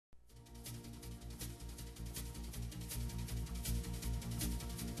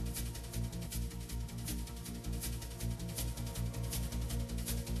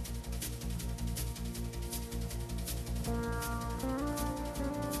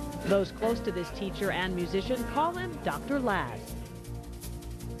Those close to this teacher and musician call him Dr. Laz.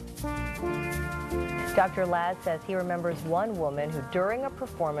 Dr. Laz says he remembers one woman who, during a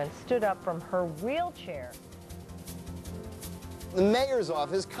performance, stood up from her wheelchair. The mayor's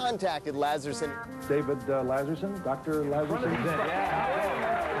office contacted Lazarson. David Lazarson, Dr. Lazarson.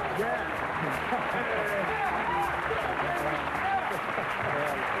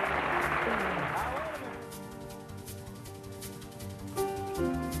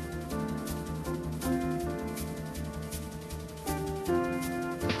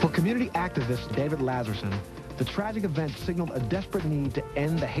 For community activist David Lazarson, the tragic event signaled a desperate need to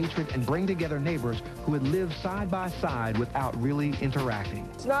end the hatred and bring together neighbors who had lived side by side without really interacting.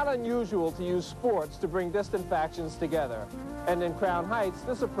 It's not unusual to use sports to bring distant factions together, and in Crown Heights,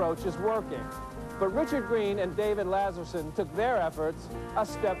 this approach is working. But Richard Green and David Lazarson took their efforts a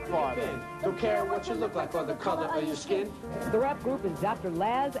step farther. Don't care what you look like or the color of your skin. The rap group is Dr.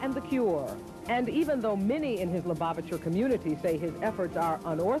 Laz and The Cure. And even though many in his Lubavitcher community say his efforts are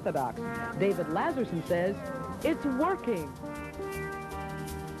unorthodox, David Lazarson says it's working.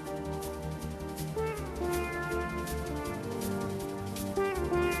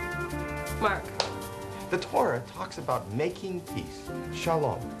 Mark, the Torah talks about making peace,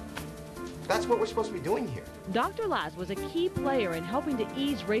 shalom. That's what we're supposed to be doing here. Dr. Laz was a key player in helping to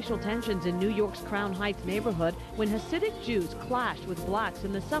ease racial tensions in New York's Crown Heights neighborhood when Hasidic Jews clashed with blacks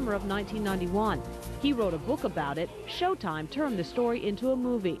in the summer of 1991. He wrote a book about it. Showtime turned the story into a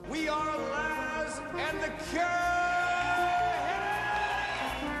movie. We are Laz and The Cure!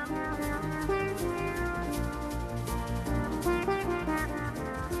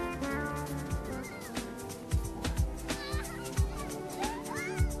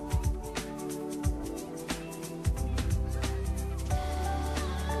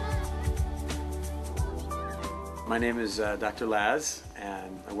 My name is Dr. Laz,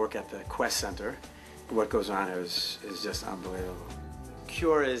 and I work at the Quest Center. What goes on here is just unbelievable.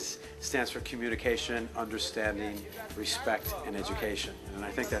 CURE stands for communication, understanding, respect, and education. And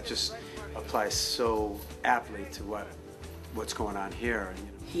I think that just applies so aptly to what's going on here.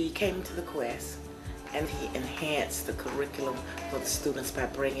 He came to the Quest and he enhanced the curriculum for the students by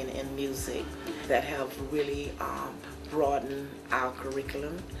bringing in music that have really broadened our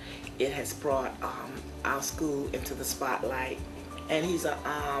curriculum. It has brought our school into the spotlight, and he's a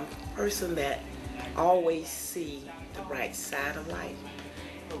person that always sees the bright side of life,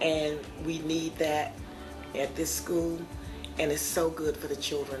 and we need that at this school, and it's so good for the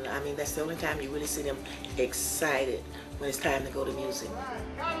children. I mean, that's the only time you really see them excited when it's time to go to music.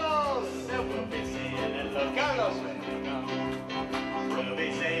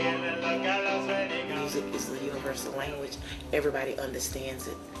 Music is the universal language. Everybody understands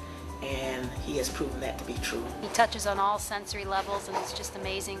it, and he has proven that to be true. He touches on all sensory levels, and it's just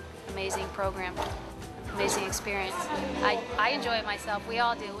amazing, amazing program, amazing experience. I enjoy it myself. We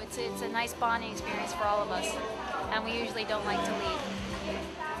all do. It's a nice bonding experience for all of us, and we usually don't like to leave.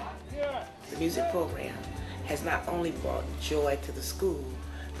 The music program has not only brought joy to the school,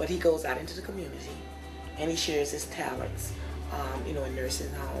 but he goes out into the community and he shares his talents, in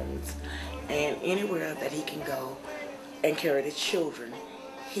nursing homes and anywhere that he can go and carry the children.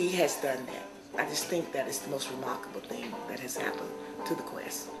 He has done that. I just think that is the most remarkable thing that has happened to the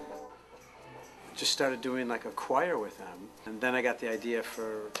Quest. Just started doing like a choir with them, and then I got the idea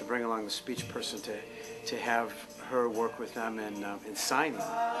to bring along the speech person to have her work with them in signing.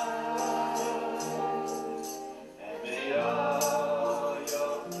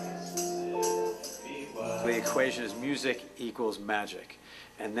 The equation is music equals magic.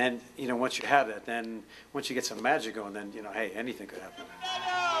 And then, once you have that, then once you get some magic going, then, hey, anything could happen.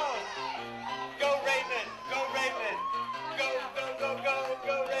 Go Raven! Go Raven! Go, go, go, go,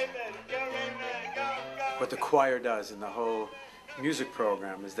 go Raven! Go Raven! Go, go! What the choir does in the whole music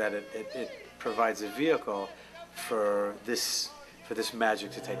program is that it provides a vehicle for this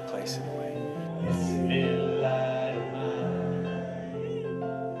magic to take place in a way.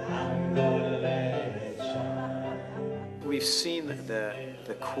 We've seen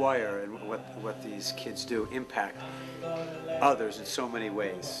the choir and what these kids do impact others in so many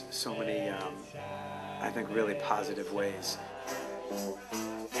ways, so many, I think, really positive ways.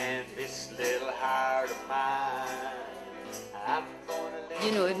 And this little heart of mine, I'm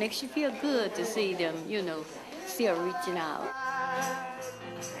gonna it makes you feel good to see them, still reaching out.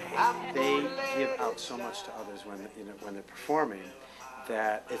 They give out so much to others when they're performing,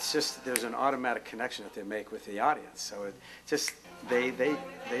 that it's just, there's an automatic connection that they make with the audience. So it just, they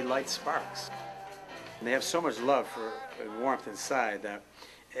light sparks. And they have so much love and warmth inside that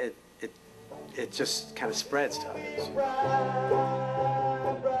it just kind of spreads to others.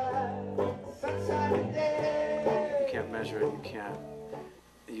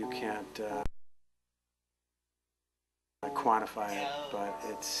 you can't quantify it, but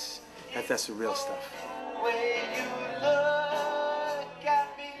that's the real stuff. When you look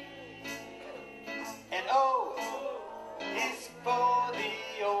at me, and oh, it's for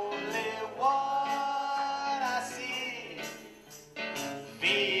the only one I see. V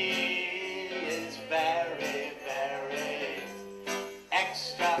is very, very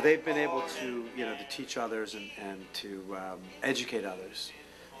extra. They've been able to, to teach others and to educate others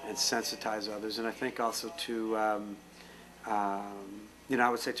and sensitize others, and I think also to, I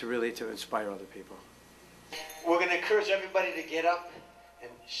would say to inspire other people. We're going to encourage everybody to get up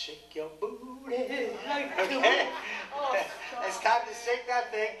and shake your booty. Okay? It's time to shake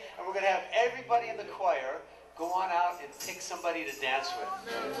that thing, and we're going to have everybody in the choir go on out and pick somebody to dance with.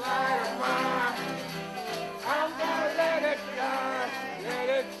 I'm gonna let it shine, let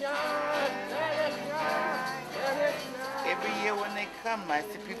it shine, let it shine, let it shine. Every year when they come, I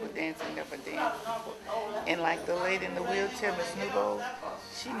see people dancing up and dancing. And like the lady in the wheelchair, Miss Newbold,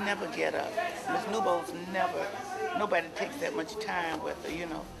 she never get up. Miss Newbold's never, nobody takes that much time with her,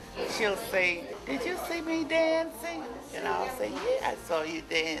 She'll say, did you see me dancing? And I'll say, yeah, I saw you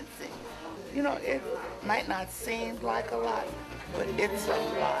dancing. It might not seem like a lot, but it's a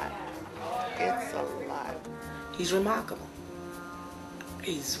lot. It's a lot. He's remarkable.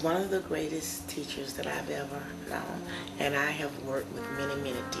 He's one of the greatest teachers that I've ever known, and I have worked with many,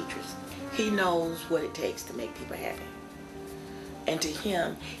 many teachers. He knows what it takes to make people happy. And to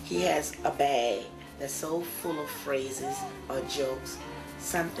him, he has a bag that's so full of phrases or jokes,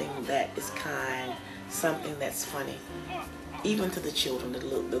 something that is kind, something that's funny, even to the children,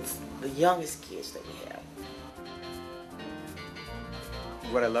 the youngest kids that we have.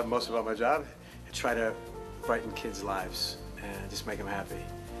 What I love most about my job, I try to brighten kids' lives and just make them happy.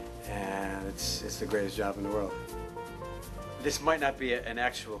 And it's the greatest job in the world. This might not be an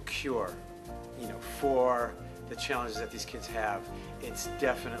actual cure, for the challenges that these kids have. It's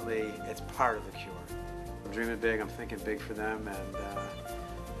part of the cure. I'm dreaming big, I'm thinking big for them and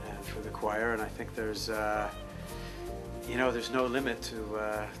for the choir, and I think there's no limit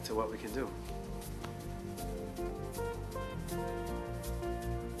to what we can do.